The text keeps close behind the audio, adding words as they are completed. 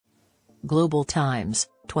Global Times,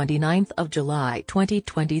 29th of July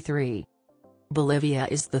 2023. Bolivia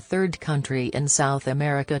is the third country in South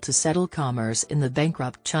America to settle commerce in the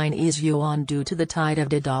bankrupt Chinese yuan due to the tide of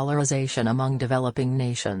de-dollarization among developing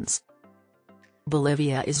nations.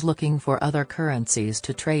 Bolivia is looking for other currencies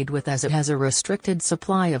to trade with as it has a restricted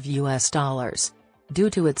supply of US dollars. Due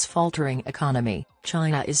to its faltering economy,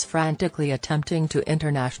 China is frantically attempting to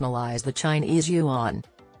internationalize the Chinese yuan.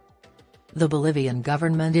 The Bolivian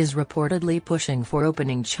government is reportedly pushing for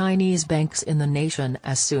opening Chinese banks in the nation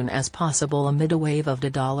as soon as possible amid a wave of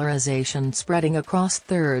de-dollarization spreading across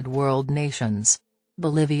third world nations.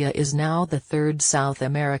 Bolivia is now the third South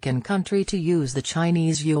American country to use the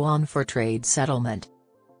Chinese yuan for trade settlement.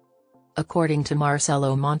 According to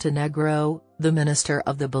Marcelo Montenegro, the minister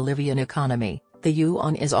of the Bolivian economy, the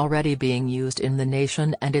yuan is already being used in the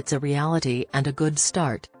nation and it's a reality and a good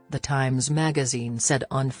start, the Times magazine said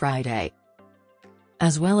on Friday.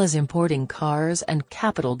 As well as importing cars and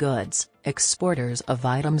capital goods, exporters of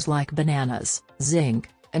items like bananas, zinc,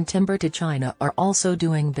 and timber to China are also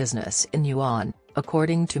doing business in yuan,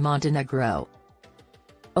 according to Montenegro.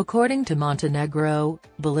 According to Montenegro,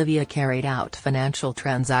 Bolivia carried out financial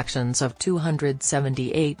transactions of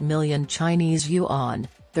 278 million Chinese yuan,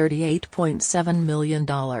 $38.7 million,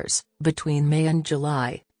 between May and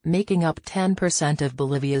July, making up 10% of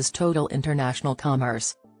Bolivia's total international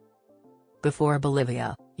commerce. Before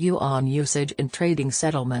Bolivia, yuan usage in trading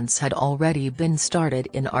settlements had already been started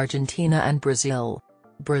in Argentina and Brazil.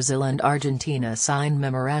 Brazil and Argentina signed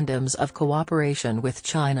memorandums of cooperation with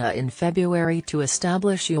China in February to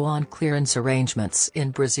establish yuan clearance arrangements in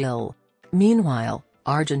Brazil. Meanwhile,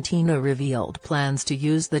 Argentina revealed plans to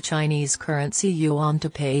use the Chinese currency yuan to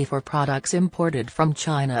pay for products imported from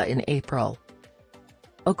China in April.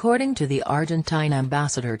 According to the Argentine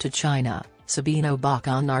ambassador to China, Sabino Baca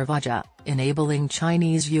Narvaja, enabling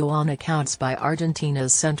Chinese yuan accounts by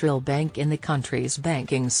Argentina's central bank in the country's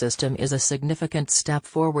banking system is a significant step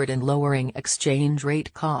forward in lowering exchange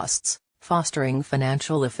rate costs, fostering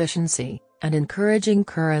financial efficiency, and encouraging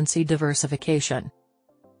currency diversification.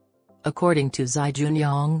 According to Zai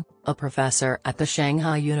Junyang, a professor at the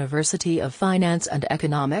Shanghai University of Finance and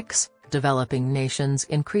Economics, developing nations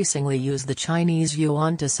increasingly use the Chinese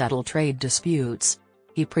yuan to settle trade disputes.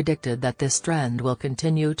 He predicted that this trend will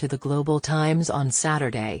continue to the Global Times on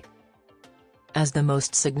Saturday. As the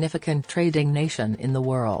most significant trading nation in the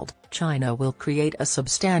world, China will create a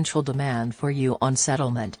substantial demand for yuan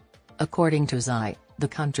settlement. According to Zai, the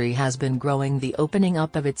country has been growing the opening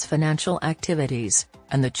up of its financial activities,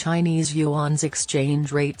 and the Chinese yuan's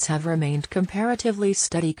exchange rates have remained comparatively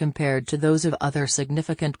steady compared to those of other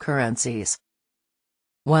significant currencies.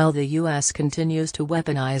 While the US continues to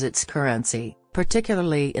weaponize its currency,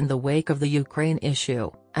 particularly in the wake of the Ukraine issue,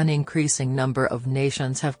 an increasing number of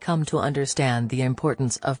nations have come to understand the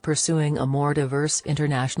importance of pursuing a more diverse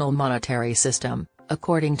international monetary system,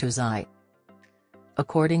 according to Zai.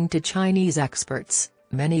 According to Chinese experts,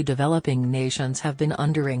 many developing nations have been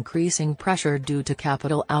under increasing pressure due to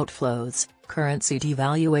capital outflows, currency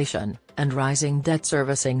devaluation, and rising debt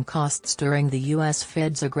servicing costs during the US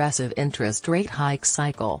Fed's aggressive interest rate hike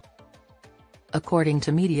cycle. According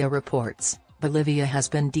to media reports, Bolivia has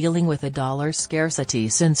been dealing with a dollar scarcity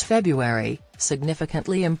since February,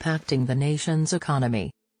 significantly impacting the nation's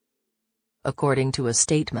economy. According to a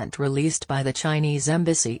statement released by the Chinese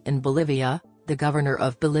embassy in Bolivia, the governor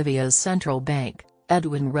of Bolivia's central bank,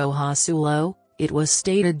 Edwin Rojas Ulo, it was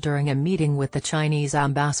stated during a meeting with the Chinese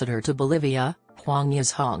ambassador to Bolivia, Huang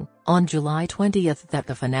Yizhong, on July 20 that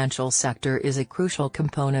the financial sector is a crucial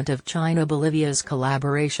component of China-Bolivia's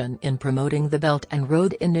collaboration in promoting the Belt and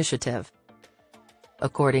Road Initiative.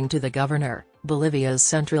 According to the governor, Bolivia's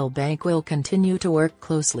central bank will continue to work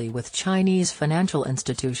closely with Chinese financial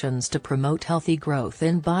institutions to promote healthy growth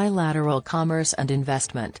in bilateral commerce and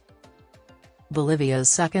investment. Bolivia's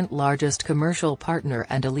second-largest commercial partner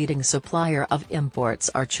and a leading supplier of imports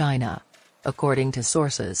are China. According to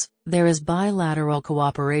sources, there is bilateral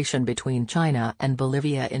cooperation between China and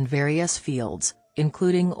Bolivia in various fields,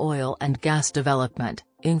 including oil and gas development,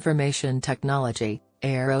 information technology,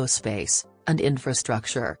 aerospace, and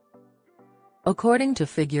infrastructure. According to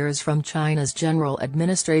figures from China's General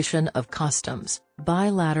Administration of Customs,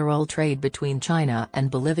 bilateral trade between China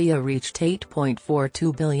and Bolivia reached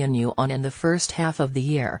 8.42 billion yuan in the first half of the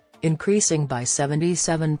year, increasing by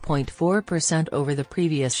 77.4% over the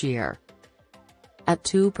previous year. At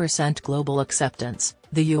 2% global acceptance,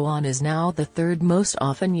 the yuan is now the third most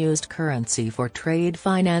often used currency for trade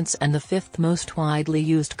finance and the fifth most widely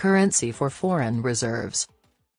used currency for foreign reserves.